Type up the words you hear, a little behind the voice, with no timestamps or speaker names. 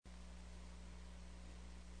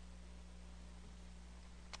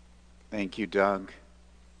Thank you, Doug.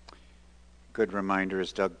 Good reminder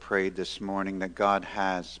as Doug prayed this morning that God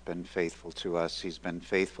has been faithful to us. He's been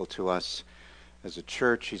faithful to us as a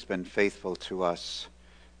church. He's been faithful to us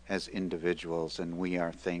as individuals, and we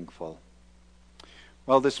are thankful.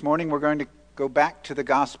 Well, this morning we're going to go back to the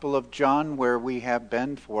Gospel of John, where we have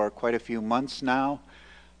been for quite a few months now.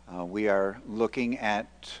 We are looking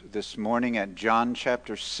at this morning at John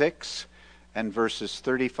chapter 6 and verses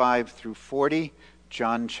 35 through 40.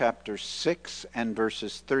 John chapter 6 and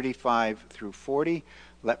verses 35 through 40.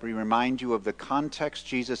 Let me remind you of the context.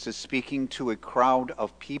 Jesus is speaking to a crowd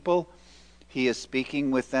of people. He is speaking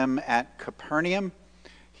with them at Capernaum.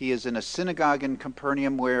 He is in a synagogue in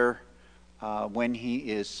Capernaum where when he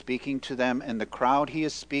is speaking to them, and the crowd he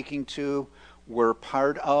is speaking to were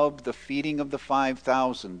part of the feeding of the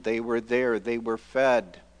 5,000. They were there. They were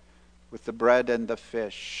fed with the bread and the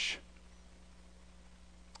fish.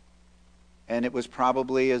 And it was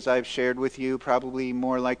probably, as I've shared with you, probably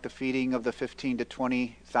more like the feeding of the 15 to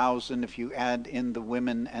 20,000 if you add in the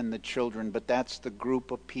women and the children. But that's the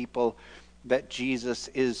group of people that Jesus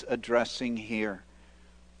is addressing here.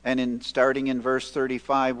 And starting in verse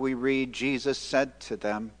 35, we read, Jesus said to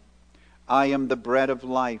them, I am the bread of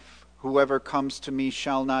life. Whoever comes to me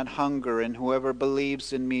shall not hunger, and whoever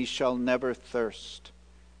believes in me shall never thirst.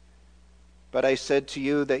 But I said to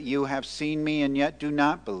you that you have seen me and yet do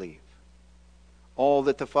not believe. All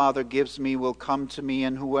that the Father gives me will come to me,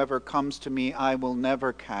 and whoever comes to me I will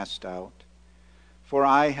never cast out. For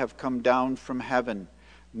I have come down from heaven,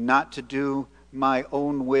 not to do my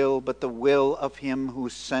own will, but the will of him who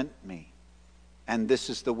sent me. And this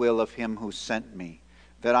is the will of him who sent me,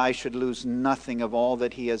 that I should lose nothing of all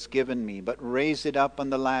that he has given me, but raise it up on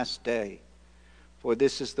the last day. For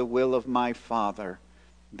this is the will of my Father,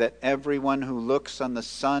 that everyone who looks on the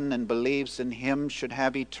Son and believes in him should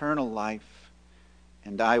have eternal life,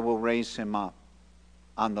 and I will raise him up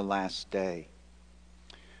on the last day.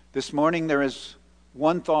 This morning there is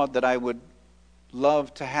one thought that I would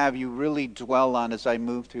love to have you really dwell on as I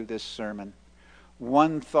move through this sermon.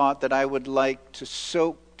 One thought that I would like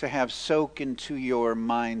to have soak into your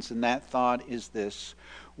minds, and that thought is this: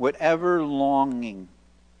 whatever longing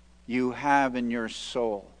you have in your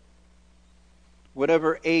soul,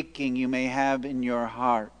 whatever aching you may have in your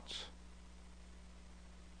heart,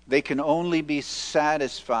 they can only be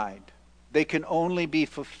satisfied, they can only be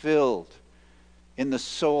fulfilled in the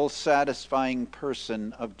soul-satisfying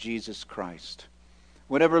person of Jesus Christ.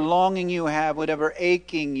 Whatever longing you have, whatever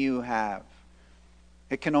aching you have,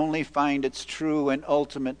 it can only find its true and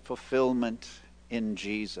ultimate fulfillment in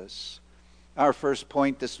Jesus. Our first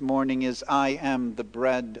point this morning is, I am the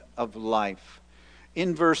bread of life.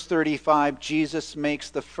 In verse 35, Jesus makes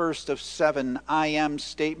the first of 7 I am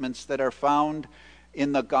statements that are found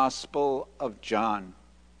in the Gospel of John.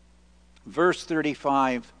 Verse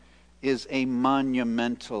 35 is a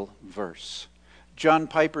monumental verse. John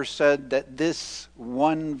Piper said that this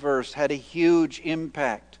one verse had a huge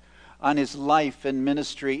impact on his life and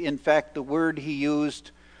ministry. In fact, the word he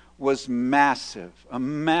used was massive, a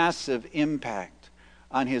massive impact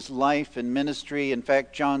on his life and ministry. In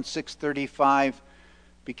fact, John 6:35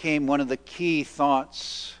 became one of the key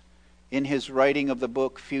thoughts in his writing of the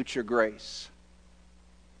book Future Grace.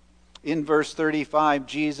 In verse 35,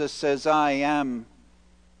 Jesus says, I am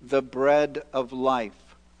the bread of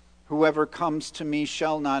life. Whoever comes to me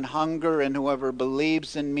shall not hunger, and whoever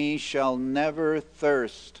believes in me shall never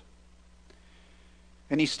thirst.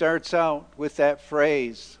 And he starts out with that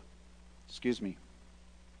phrase,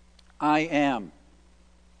 I am.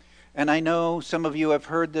 And I know some of you have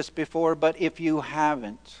heard this before, but if you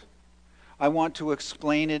haven't, I want to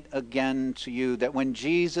explain it again to you, that when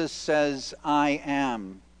Jesus says, I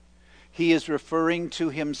am, he is referring to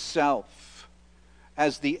himself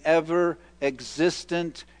as the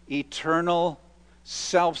ever-existent, eternal,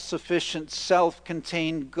 self-sufficient,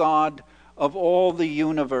 self-contained God of all the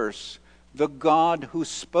universe, the God who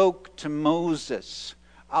spoke to Moses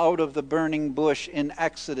out of the burning bush in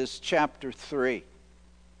Exodus chapter 3.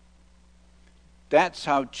 That's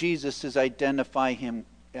how Jesus is identifying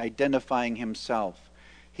himself.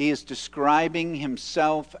 He is describing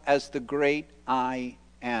himself as the great I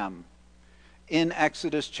am. In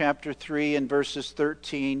Exodus chapter 3 and verses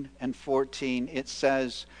 13 and 14, it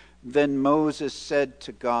says, Then Moses said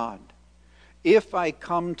to God, If I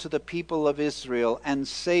come to the people of Israel and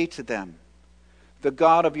say to them, The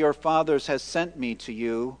God of your fathers has sent me to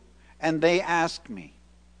you, and they ask me,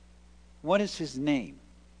 What is his name?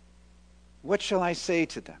 What shall I say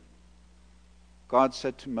to them? God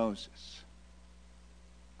said to Moses,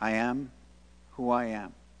 I am who I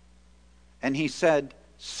am. And he said,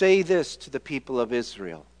 Say this to the people of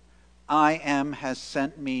Israel, I am has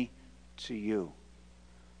sent me to you.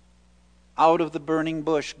 Out of the burning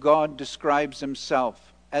bush, God describes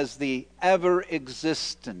himself as the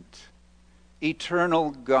ever-existent,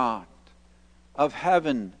 eternal God of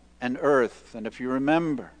heaven and earth. And if you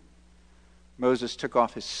remember, Moses took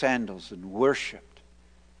off his sandals and worshipped.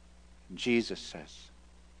 And Jesus says,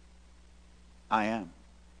 I am.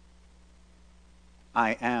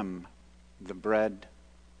 I am the bread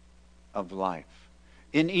of life.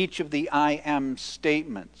 In each of the I am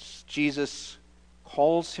statements, Jesus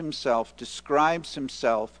calls himself, describes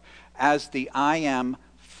himself as the I am,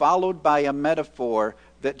 followed by a metaphor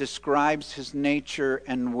that describes his nature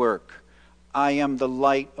and work. I am the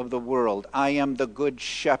light of the world. I am the good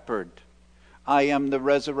shepherd. I am the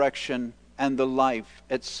resurrection and the life,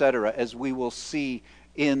 etc., as we will see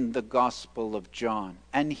in the Gospel of John.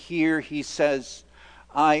 And here he says,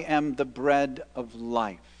 I am the bread of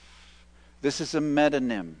life. This is a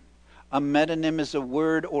metonym. A metonym is a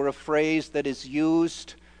word or a phrase that is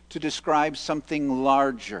used to describe something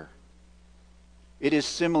larger. It is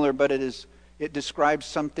similar, but it describes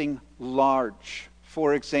something large.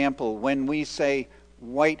 For example, when we say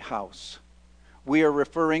White House, we are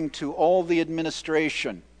referring to all the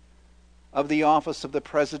administration of the office of the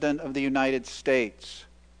President of the United States.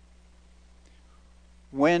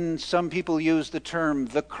 When some people use the term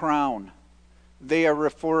the crown, they are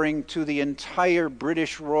referring to the entire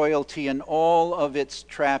British royalty and all of its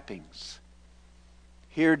trappings.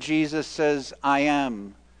 Here Jesus says, I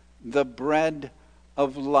am the bread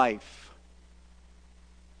of life.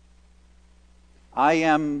 I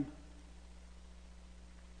am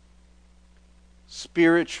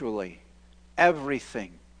spiritually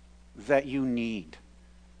everything that you need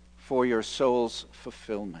for your soul's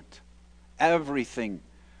fulfillment. Everything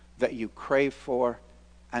that you crave for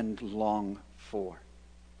and long for.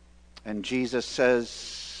 And Jesus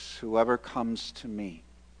says, whoever comes to me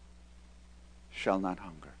shall not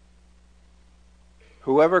hunger.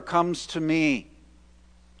 Whoever comes to me,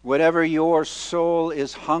 whatever your soul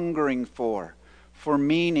is hungering for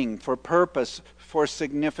meaning, for purpose, for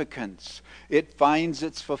significance, it finds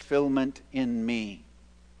its fulfillment in me.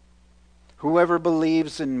 Whoever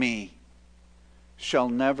believes in me shall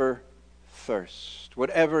never thirst.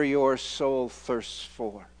 Whatever your soul thirsts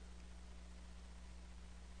for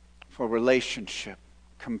relationship,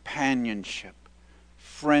 companionship,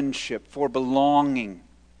 friendship, for belonging,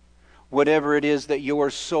 whatever it is that your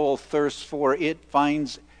soul thirsts for, it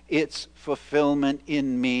finds its fulfillment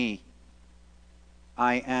in me.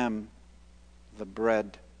 I am the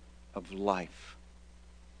bread of life.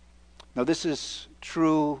 Now, this is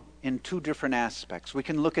true in two different aspects. We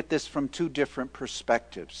can look at this from two different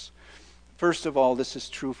perspectives. First of all, this is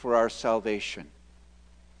true for our salvation.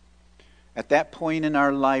 At that point in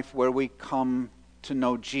our life where we come to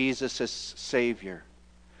know Jesus as Savior,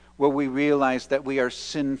 where we realize that we are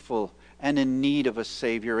sinful and in need of a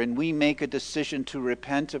Savior, and we make a decision to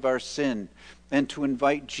repent of our sin and to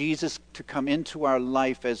invite Jesus to come into our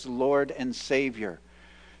life as Lord and Savior,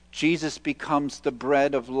 Jesus becomes the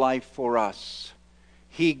bread of life for us.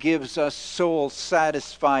 He gives us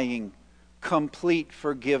soul-satisfying, complete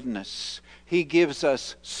forgiveness. He gives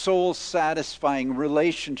us soul-satisfying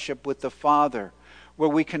relationship with the Father, where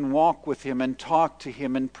we can walk with Him and talk to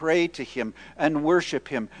Him and pray to Him and worship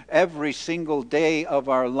Him every single day of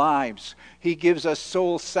our lives. He gives us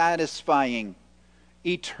soul-satisfying,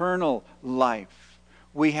 eternal life.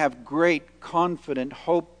 We have great, confident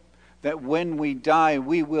hope that when we die,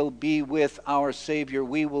 we will be with our Savior.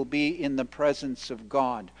 We will be in the presence of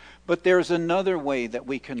God. But there's another way that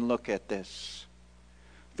we can look at this.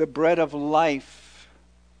 The bread of life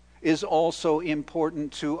is also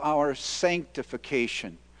important to our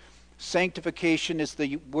sanctification. Sanctification is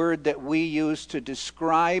the word that we use to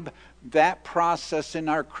describe that process in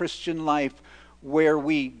our Christian life where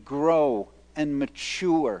we grow and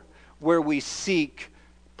mature, where we seek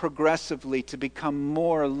progressively to become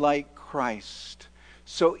more like Christ.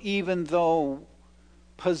 So even though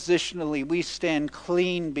positionally we stand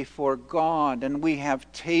clean before God and we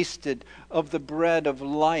have tasted of the bread of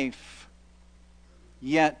life,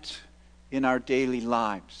 yet in our daily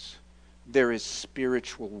lives there is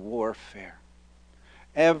spiritual warfare.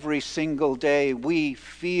 Every single day we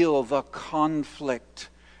feel the conflict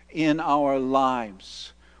in our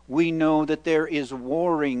lives. We know that there is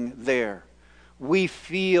warring there. We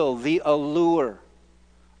feel the allure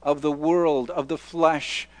of the world, of the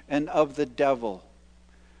flesh, and of the devil.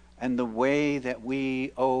 And the way that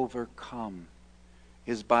we overcome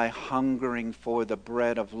is by hungering for the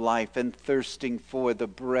bread of life and thirsting for the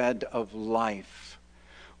bread of life.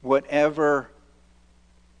 Whatever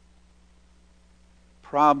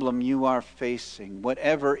problem you are facing,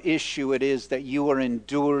 whatever issue it is that you are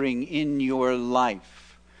enduring in your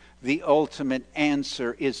life, the ultimate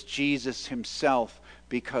answer is Jesus himself,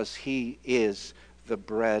 because he is the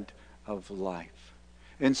bread of life.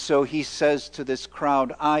 And so he says to this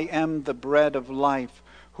crowd, I am the bread of life.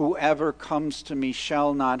 Whoever comes to me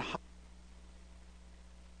shall not hunger.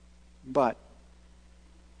 But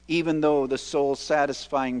even though the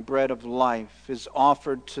soul-satisfying bread of life is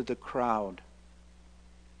offered to the crowd,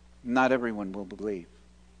 not everyone will believe.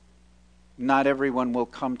 Not everyone will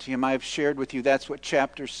come to him. I have shared with you that's what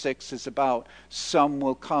chapter 6 is about. Some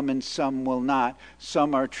will come and some will not.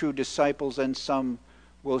 Some are true disciples and some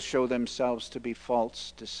will show themselves to be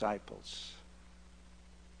false disciples.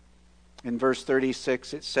 In verse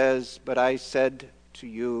 36 it says, but I said to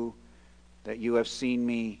you that you have seen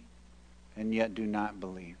me and yet do not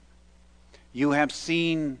believe. You have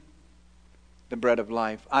seen the bread of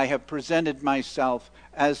life. I have presented myself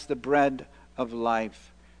as the bread of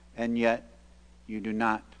life, and yet you do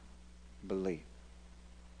not believe.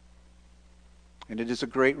 And it is a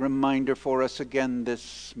great reminder for us again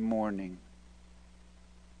this morning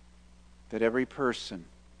that every person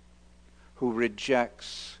who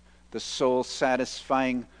rejects the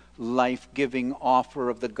soul-satisfying, life-giving offer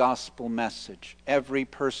of the gospel message, every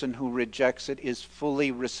person who rejects it is fully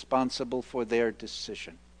responsible for their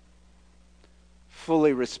decision.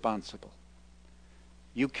 Fully responsible.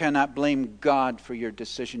 You cannot blame God for your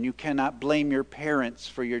decision. You cannot blame your parents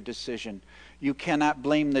for your decision. You cannot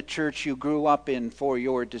blame the church you grew up in for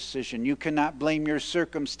your decision. You cannot blame your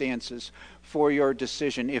circumstances for your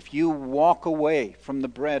decision. If you walk away from the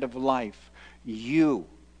bread of life, you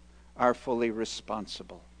are fully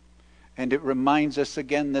responsible. And it reminds us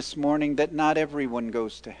again this morning that not everyone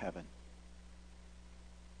goes to heaven.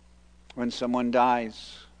 When someone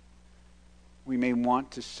dies, we may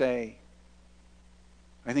want to say,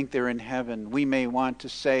 I think they're in heaven. We may want to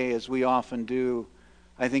say, as we often do,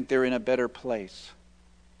 I think they're in a better place.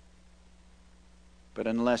 But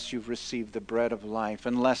unless you've received the bread of life,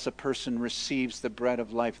 unless a person receives the bread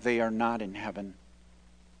of life, they are not in heaven.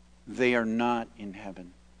 They are not in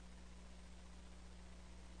heaven.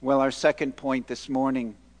 Well, our second point this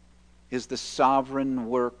morning is the sovereign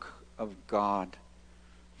work of God.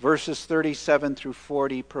 Verses 37 through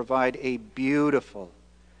 40 provide a beautiful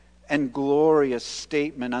and glorious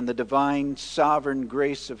statement on the divine sovereign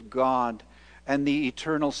grace of God and the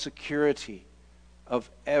eternal security of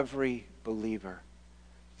every believer.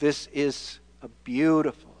 This is a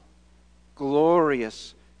beautiful,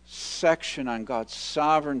 glorious section on God's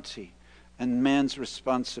sovereignty and man's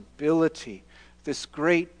responsibility. This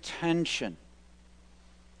great tension,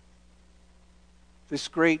 this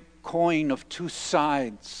great coin of two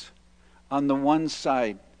sides. On the one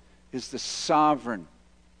side is the sovereign,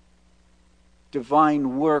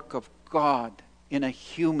 divine work of God in a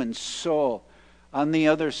human soul. On the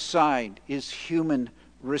other side is human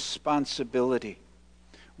responsibility.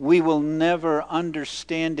 We will never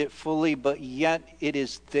understand it fully, but yet it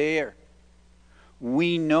is there.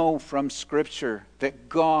 We know from Scripture that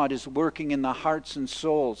God is working in the hearts and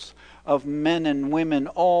souls of men and women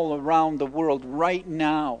all around the world right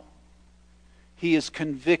now. He is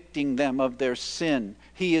convicting them of their sin.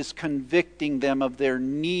 He is convicting them of their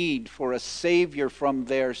need for a Savior from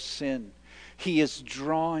their sin. He is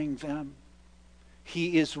drawing them.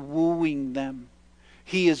 He is wooing them.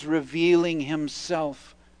 He is revealing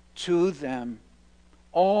Himself to them.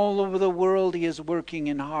 All over the world He is working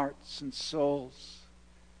in hearts and souls.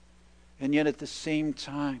 And yet at the same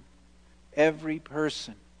time, every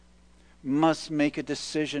person must make a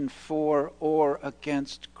decision for or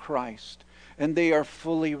against Christ. And they are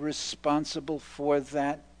fully responsible for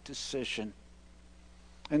that decision.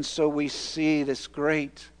 And so we see this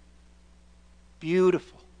great,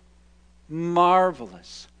 beautiful,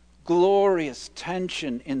 marvelous, glorious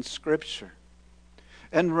tension in Scripture.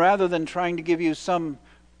 And rather than trying to give you some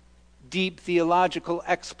deep theological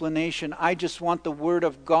explanation, I just want the Word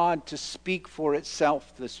of God to speak for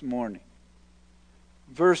itself this morning.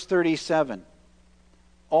 Verse 37,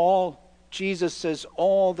 Jesus says,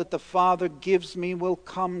 all that the Father gives me will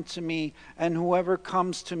come to me, and whoever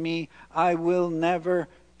comes to me I will never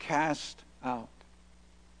cast out.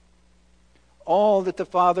 All that the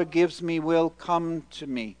Father gives me will come to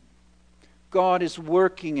me. God is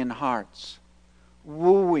working in hearts,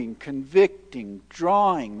 wooing, convicting,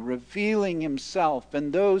 drawing, revealing Himself,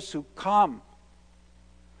 and those who come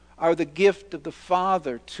are the gift of the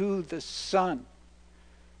Father to the Son.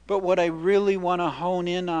 But what I really want to hone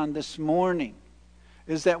in on this morning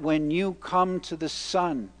is that when you come to the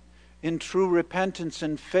Son in true repentance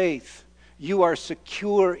and faith, you are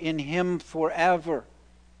secure in Him forever.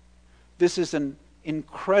 This is an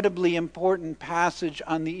incredibly important passage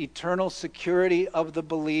on the eternal security of the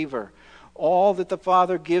believer. All that the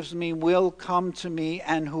Father gives me will come to me,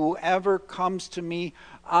 and whoever comes to me,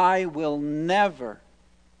 I will never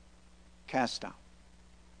cast out.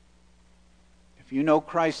 If you know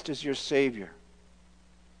Christ as your Savior,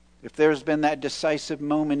 if there's been that decisive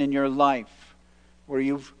moment in your life where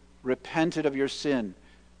you've repented of your sin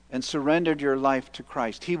and surrendered your life to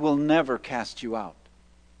Christ, He will never cast you out.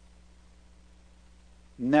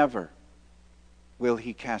 Never will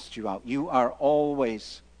He cast you out. You are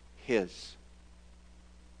always His.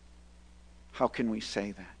 How can we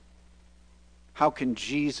say that? How can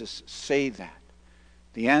Jesus say that?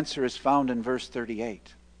 The answer is found in verse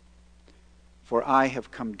 38. For I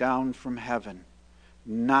have come down from heaven,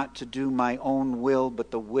 not to do my own will,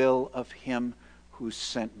 but the will of Him who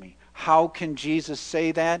sent me. How can Jesus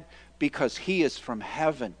say that? Because He is from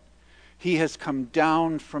heaven. He has come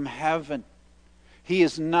down from heaven. He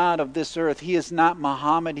is not of this earth. He is not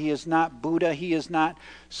Muhammad. He is not Buddha. He is not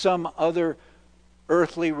some other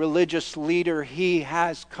earthly religious leader. He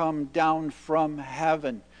has come down from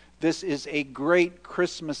heaven. This is a great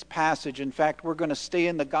Christmas passage. In fact, we're going to stay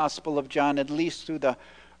in the Gospel of John at least through the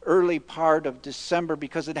early part of December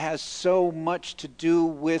because it has so much to do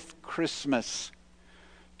with Christmas.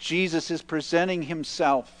 Jesus is presenting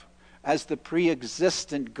Himself as the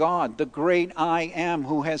pre-existent God, the great I Am,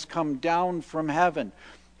 who has come down from heaven,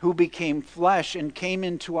 who became flesh and came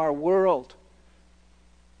into our world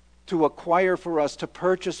to acquire for us, to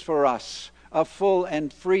purchase for us a full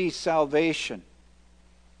and free salvation.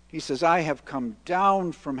 He says, I have come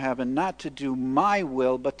down from heaven not to do my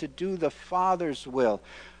will, but to do the Father's will.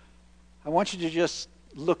 I want you to just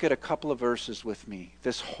look at a couple of verses with me.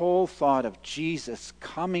 This whole thought of Jesus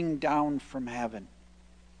coming down from heaven.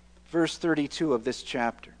 Verse 32 of this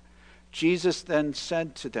chapter. Jesus then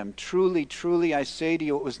said to them, Truly, truly, I say to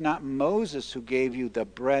you, it was not Moses who gave you the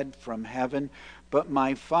bread from heaven, but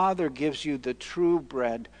my Father gives you the true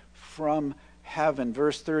bread from heaven.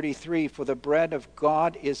 Verse 33, For the bread of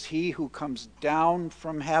God is He who comes down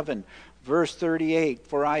from heaven. Verse 38,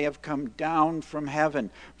 For I have come down from heaven.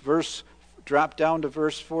 Drop down to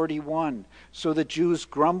verse 41. So the Jews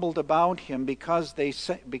grumbled about Him because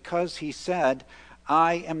He said,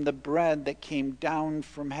 I am the bread that came down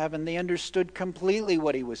from heaven. They understood completely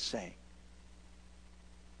what He was saying.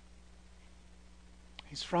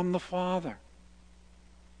 He's from the Father.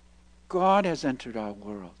 God has entered our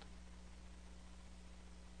world.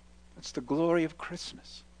 That's the glory of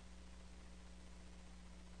Christmas.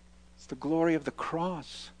 It's the glory of the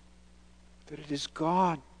cross. That it is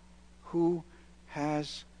God who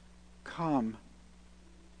has come.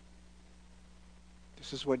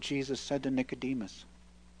 This is what Jesus said to Nicodemus.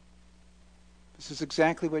 This is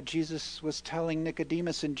exactly what Jesus was telling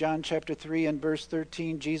Nicodemus in John chapter 3 and verse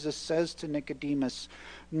 13. Jesus says to Nicodemus,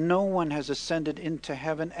 No one has ascended into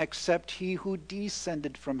heaven except He who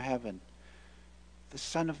descended from heaven, the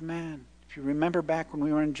Son of Man. If you remember back when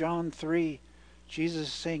we were in John 3, Jesus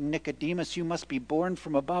is saying, Nicodemus, you must be born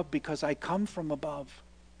from above because I come from above.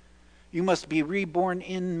 You must be reborn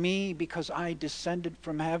in me because I descended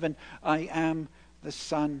from heaven. I am the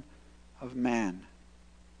Son of Man.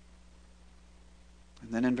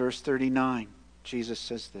 And then in verse 39, Jesus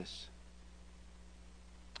says this.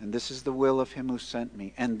 And this is the will of Him who sent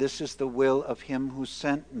me. And this is the will of Him who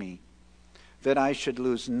sent me, that I should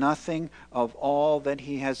lose nothing of all that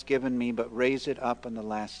He has given me, but raise it up on the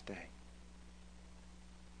last day.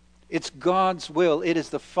 It's God's will. It is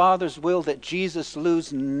the Father's will that Jesus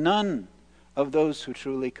lose none of those who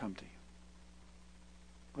truly come to Him.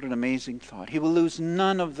 What an amazing thought. He will lose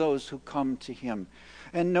none of those who come to Him.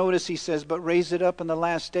 And notice He says, but raise it up on the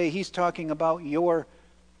last day. He's talking about your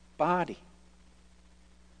body.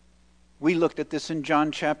 We looked at this in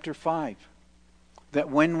John chapter 5. That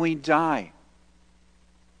when we die,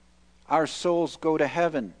 our souls go to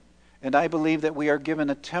heaven. And I believe that we are given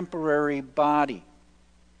a temporary body.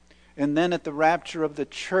 And then at the rapture of the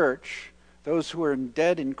church, those who are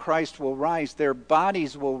dead in Christ will rise. Their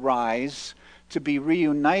bodies will rise to be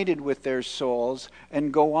reunited with their souls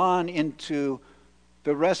and go on into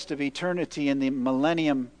the rest of eternity in the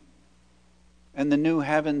millennium and the new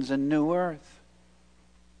heavens and new earth.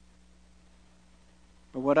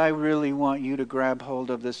 But what I really want you to grab hold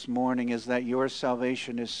of this morning is that your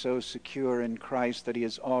salvation is so secure in Christ that He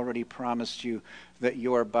has already promised you that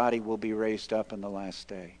your body will be raised up in the last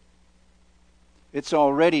day. It's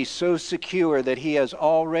already so secure that He has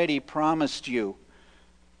already promised you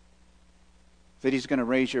that He's going to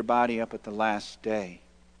raise your body up at the last day.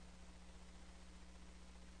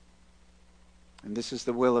 And this is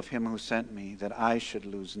the will of him who sent me, that I should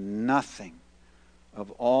lose nothing of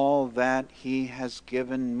all that he has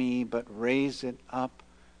given me, but raise it up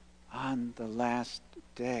on the last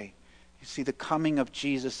day. You see, the coming of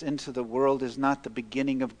Jesus into the world is not the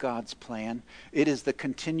beginning of God's plan. It is the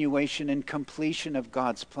continuation and completion of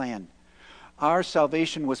God's plan. Our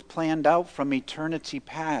salvation was planned out from eternity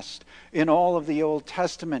past. In all of the Old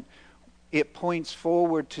Testament, it points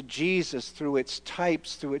forward to Jesus through its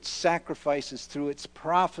types, through its sacrifices, through its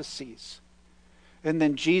prophecies. And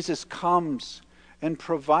then Jesus comes and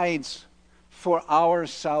provides for our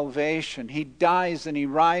salvation. He dies and he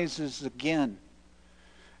rises again.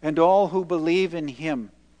 And all who believe in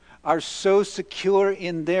him are so secure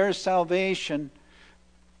in their salvation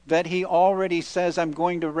that he already says, I'm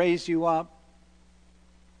going to raise you up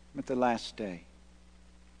at the last day.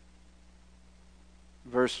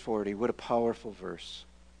 Verse 40, what a powerful verse.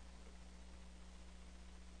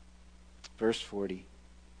 Verse 40,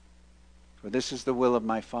 for this is the will of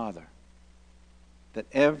my Father, that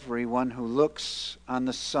everyone who looks on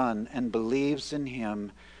the Son and believes in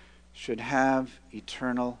him should have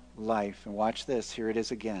eternal life. And watch this, here it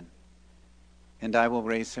is again. And I will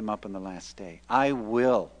raise him up on the last day. I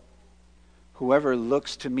will. Whoever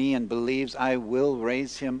looks to me and believes, I will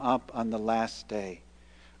raise him up on the last day.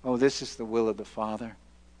 Oh, this is the will of the Father,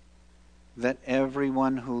 that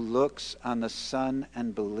everyone who looks on the Son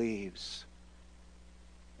and believes,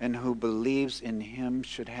 and who believes in him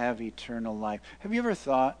should have eternal life. Have you ever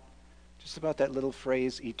thought just about that little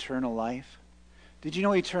phrase, eternal life? Did you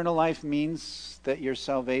know eternal life means that your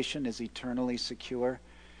salvation is eternally secure?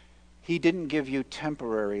 He didn't give you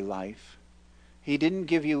temporary life. He didn't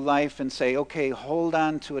give you life and say, okay, hold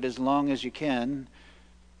on to it as long as you can.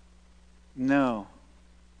 No.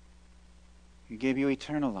 He gave you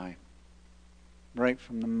eternal life right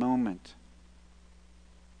from the moment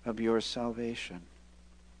of your salvation.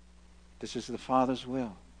 This is the Father's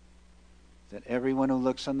will, that everyone who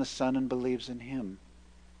looks on the Son and believes in him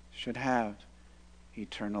should have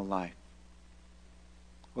eternal life.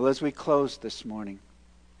 Well, as we close this morning,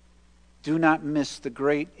 do not miss the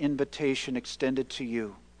great invitation extended to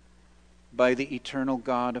you by the eternal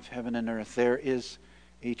God of heaven and earth. There is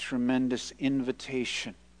a tremendous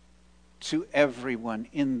invitation to everyone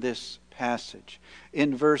in this passage.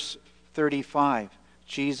 In verse 35,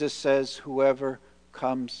 Jesus says, whoever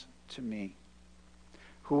comes to me,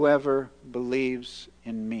 whoever believes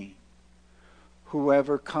in me,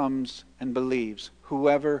 whoever comes and believes,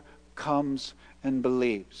 whoever comes and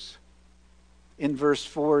believes. In verse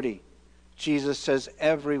 40, Jesus says,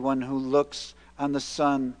 everyone who looks on the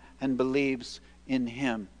Son and believes in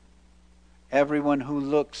him. Everyone who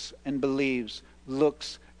looks and believes,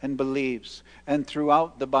 looks and believes. And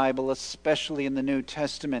throughout the Bible, especially in the New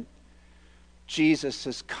Testament, Jesus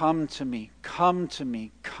says, come to me, come to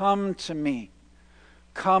me, come to me.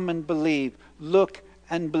 Come and believe. Look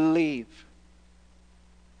and believe.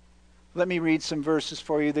 Let me read some verses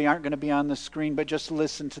for you. They aren't going to be on the screen, but just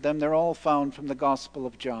listen to them. They're all found from the Gospel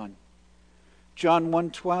of John. John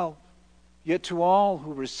 1:12, yet to all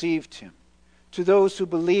who received him, to those who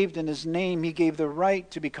believed in his name, he gave the right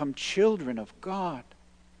to become children of God.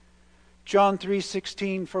 John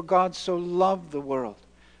 3:16, for God so loved the world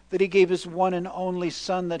that he gave his one and only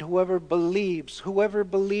Son, that whoever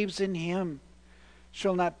believes in him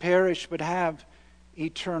shall not perish but have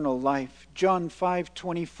eternal life. John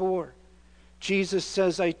 5:24, Jesus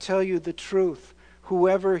says, I tell you the truth,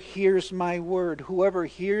 whoever hears my word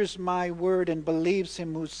and believes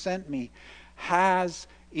him who sent me has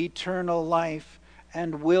eternal life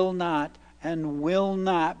and will not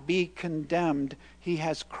be condemned. He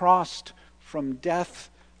has crossed from death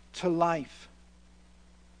to life.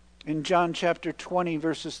 In John chapter 20,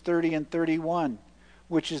 verses 30 and 31,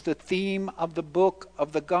 which is the theme of the book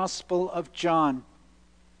of the Gospel of John,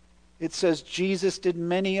 it says, Jesus did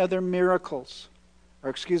many other miraculous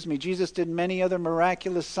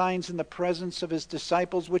signs in the presence of his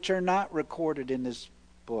disciples, which are not recorded in this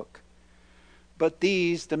book. But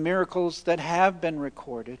these, the miracles that have been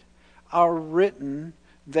recorded, are written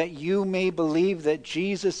that you may believe that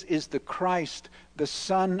Jesus is the Christ, the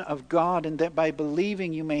Son of God, and that by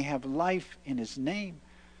believing you may have life in his name.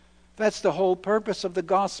 That's the whole purpose of the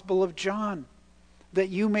Gospel of John. That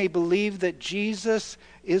you may believe that Jesus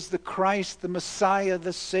is the Christ, the Messiah,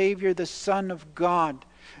 the Savior, the Son of God,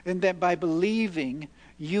 and that by believing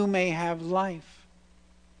you may have life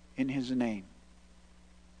in his name.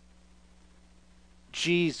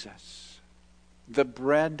 Jesus, the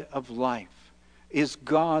bread of life, is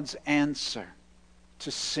God's answer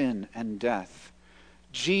to sin and death.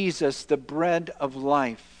 Jesus, the bread of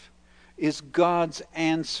life, is God's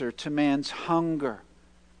answer to man's hunger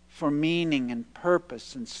for meaning and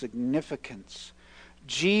purpose and significance.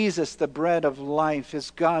 Jesus, the bread of life,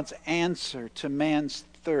 is God's answer to man's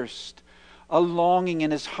thirst, a longing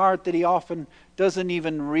in his heart that he often doesn't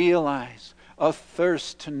even realize, a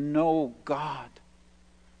thirst to know God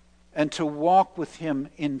and to walk with Him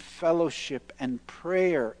in fellowship and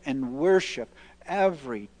prayer and worship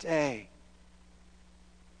every day.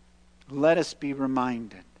 Let us be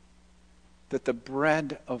reminded that the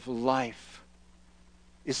bread of life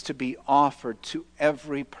is to be offered to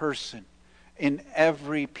every person, in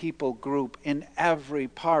every people group, in every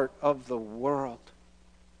part of the world.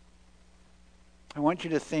 I want you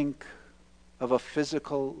to think of a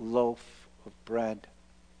physical loaf of bread.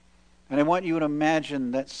 And I want you to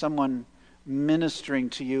imagine that someone ministering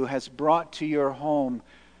to you has brought to your home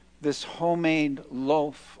this homemade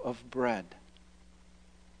loaf of bread.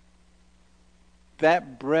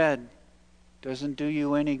 That bread doesn't do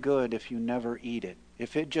you any good if you never eat it.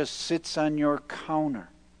 If it just sits on your counter,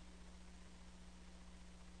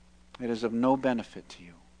 it is of no benefit to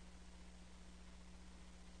you.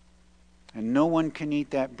 And no one can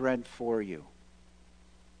eat that bread for you.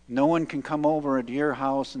 No one can come over to your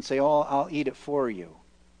house and say, "Oh, I'll eat it for you."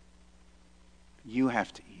 You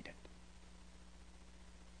have to eat it.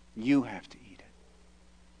 You have to eat it.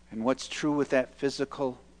 And what's true with that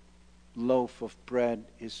physical loaf of bread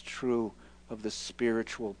is true of the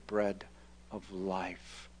spiritual bread of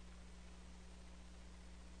life.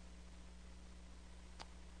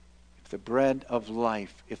 If the bread of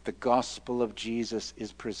life, if the gospel of Jesus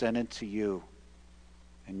is presented to you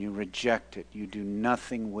and you reject it, you do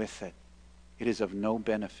nothing with it, it is of no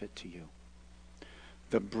benefit to you.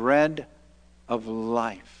 The bread of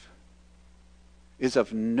life is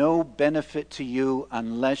of no benefit to you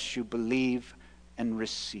unless you believe and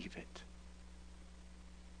receive it.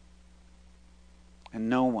 And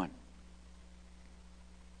no one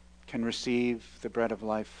can receive the bread of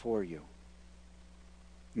life for you.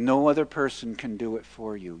 No other person can do it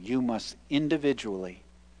for you. You must individually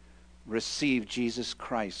receive Jesus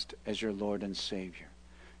Christ as your Lord and Savior.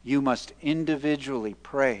 You must individually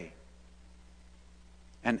pray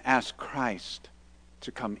and ask Christ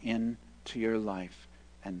to come into your life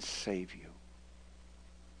and save you.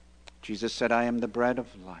 Jesus said, "I am the bread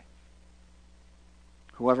of life.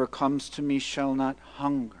 Whoever comes to me shall not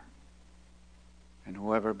hunger, and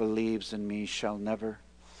whoever believes in me shall never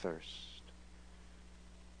thirst."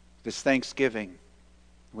 This Thanksgiving,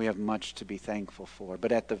 we have much to be thankful for.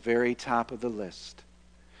 But at the very top of the list,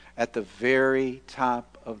 at the very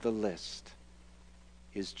top of the list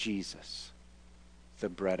is Jesus, the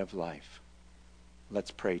bread of life.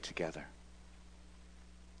 Let's pray together.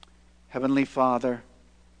 Heavenly Father,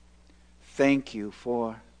 thank you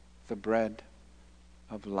for the bread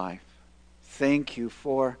of life. Thank you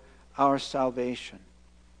for our salvation.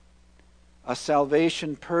 A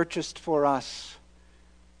salvation purchased for us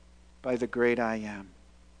by the great I Am.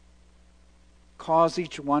 Cause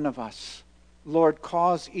each one of us, Lord,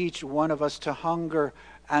 cause each one of us to hunger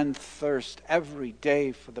and thirst every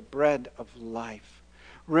day for the bread of life.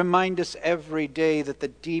 Remind us every day that the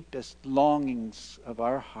deepest longings of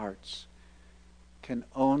our hearts can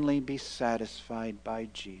only be satisfied by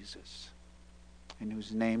Jesus, in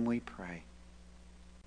whose name we pray.